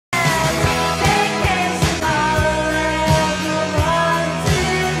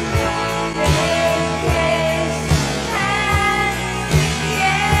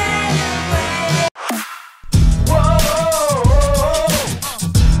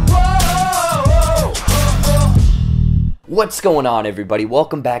What's going on, everybody?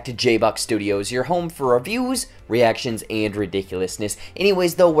 Welcome back to JBuck Studios, your home for reviews, reactions, and ridiculousness.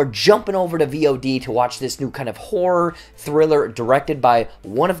 Anyways, though, we're jumping over to VOD to watch this new kind of horror thriller directed by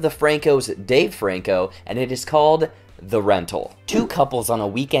one of the Francos, Dave Franco, and it is called The Rental. Two couples on a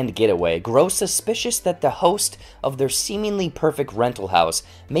weekend getaway grow suspicious that the host of their seemingly perfect rental house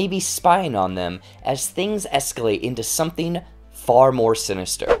may be spying on them as things escalate into something far more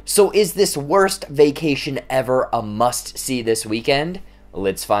sinister. So is this worst vacation ever a must-see this weekend?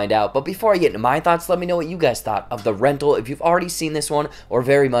 Let's find out. But before I get into my thoughts, let me know what you guys thought of The Rental, if you've already seen this one or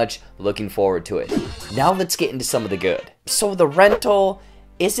very much looking forward to it. Now let's get into some of the good. So The Rental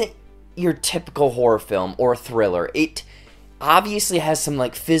isn't your typical horror film or thriller. It obviously has some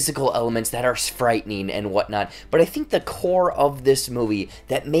like physical elements that are frightening and whatnot, but I think the core of this movie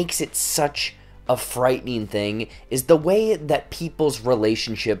that makes it such a frightening thing is the way that people's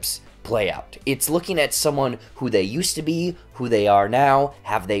relationships play out. It's looking at someone who they used to be, who they are now,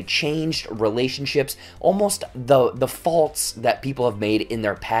 have they changed, relationships, almost the faults that people have made in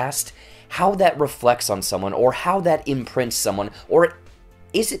their past, how that reflects on someone, or how that imprints someone, or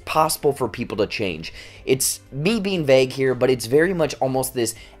is it possible for people to change? It's me being vague here, but it's very much almost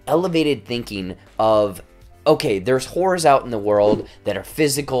this elevated thinking of, okay, there's horrors out in the world that are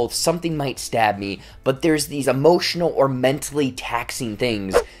physical, something might stab me, but there's these emotional or mentally taxing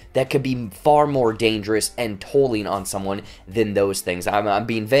things that could be far more dangerous and tolling on someone than those things. I'm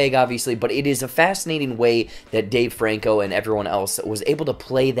being vague, obviously, but it is a fascinating way that Dave Franco and everyone else was able to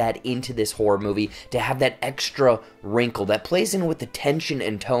play that into this horror movie, to have that extra wrinkle that plays in with the tension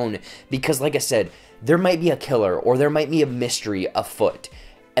and tone, because like I said, there might be a killer or there might be a mystery afoot,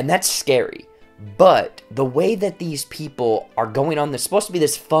 and that's scary. But the way that these people are going on, there's supposed to be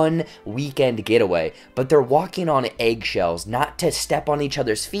this fun weekend getaway, but they're walking on eggshells, not to step on each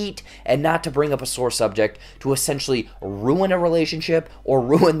other's feet and not to bring up a sore subject to essentially ruin a relationship or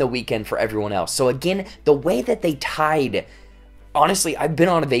ruin the weekend for everyone else. So again, the way that they tied, honestly, I've been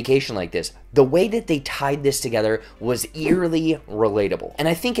on a vacation like this. The way that they tied this together was eerily relatable. And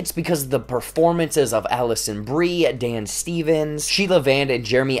I think it's because of the performances of Alison Brie, Dan Stevens, Sheila Vand, and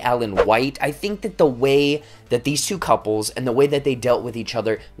Jeremy Allen White. I think that the way that these two couples and the way that they dealt with each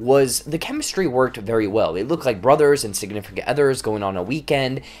other was, the chemistry worked very well. They looked like brothers and significant others going on a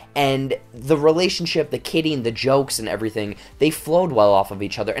weekend, and the relationship, the kidding, the jokes, and everything, they flowed well off of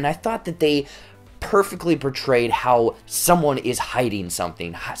each other. And I thought that they perfectly portrayed how someone is hiding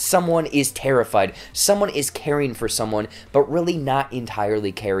something, someone is terrified, someone is caring for someone, but really not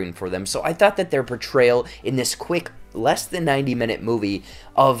entirely caring for them. So I thought that their portrayal in this quick, less than 90-minute movie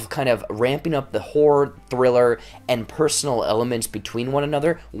of kind of ramping up the horror, thriller, and personal elements between one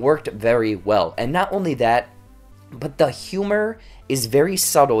another worked very well. And not only that, but the humor is very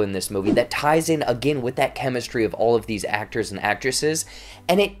subtle in this movie that ties in, again, with that chemistry of all of these actors and actresses,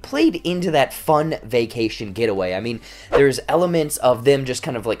 and it played into that fun vacation getaway. I mean, there's elements of them just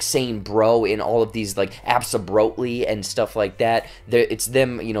kind of like saying bro in all of these like absolutely and stuff like that. It's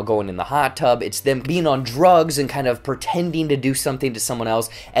them, you know, going in the hot tub, it's them being on drugs and kind of pretending to do something to someone else,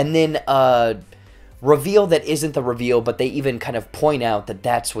 and then reveal that isn't the reveal, but they even kind of point out that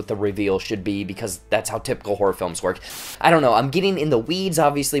that's what the reveal should be, because that's how typical horror films work. I don't know, I'm getting in the weeds,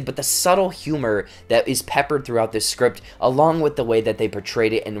 obviously, but the subtle humor that is peppered throughout this script, along with the way that they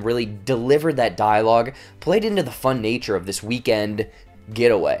portrayed it and really delivered that dialogue, played into the fun nature of this weekend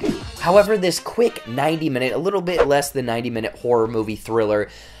getaway. However, this quick 90-minute, a little bit less than 90-minute horror movie thriller,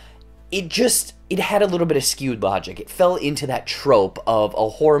 it had a little bit of skewed logic. It fell into that trope of a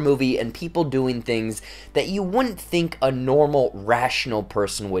horror movie and people doing things that you wouldn't think a normal, rational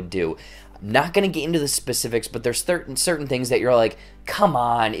person would do. I'm not going to get into the specifics, but there's certain things that you're like, come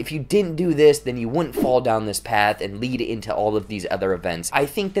on, if you didn't do this, then you wouldn't fall down this path and lead into all of these other events. I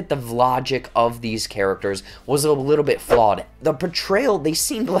think that the logic of these characters was a little bit flawed. The portrayal, they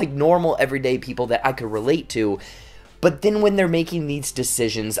seemed like normal, everyday people that I could relate to, but then when they're making these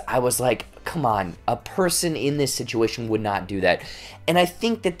decisions, I was like, come on, a person in this situation would not do that. And I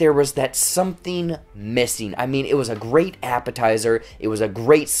think that there was that something missing. I mean, it was a great appetizer, it was a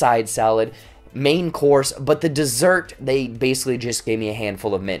great side salad, main course, but the dessert, they basically just gave me a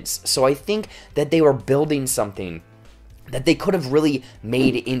handful of mints. So I think that they were building something that they could have really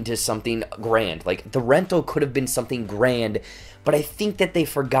made into something grand. Like, The Rental could have been something grand, but I think that they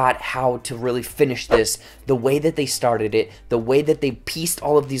forgot how to really finish this, the way that they started it, the way that they pieced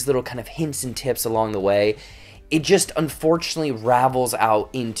all of these little kind of hints and tips along the way. It just unfortunately ravels out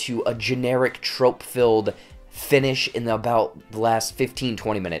into a generic trope-filled finish in about the last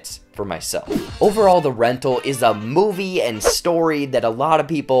 15-20 minutes. for myself. Overall, The Rental is a movie and story that a lot of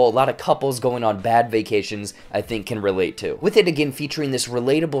people, a lot of couples going on bad vacations, I think can relate to. With it again featuring this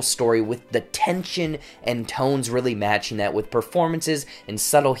relatable story with the tension and tones really matching that, with performances and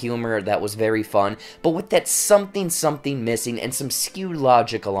subtle humor that was very fun, but with that something missing and some skewed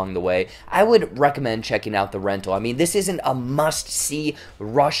logic along the way, I would recommend checking out The Rental. I mean, this isn't a must-see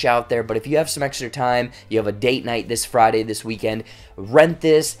rush out there, but if you have some extra time, you have a date night this Friday, this weekend, rent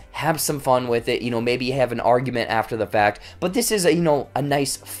this, have some fun with it, maybe you have an argument after the fact, but this is a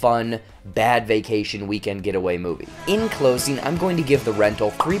nice, fun, bad vacation weekend getaway movie. In closing, I'm going to give The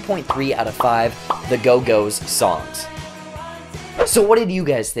Rental 3.3 out of 5 The Go-Go's songs. So what did you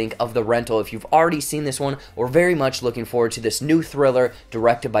guys think of The Rental? If you've already seen this one, or very much looking forward to this new thriller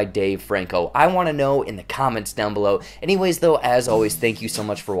directed by Dave Franco, I want to know in the comments down below. Anyways though, as always, thank you so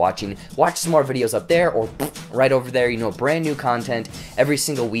much for watching. Watch some more videos up there, or right over there, brand new content every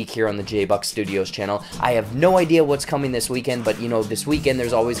single week here on the JBuck Studios channel. I have no idea what's coming this weekend, but this weekend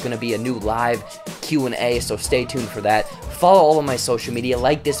there's always going to be a new live Q&A, so stay tuned for that. Follow all of my social media,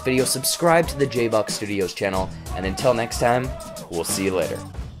 like this video, subscribe to the JBuck Studios channel, and until next time, we'll see you later.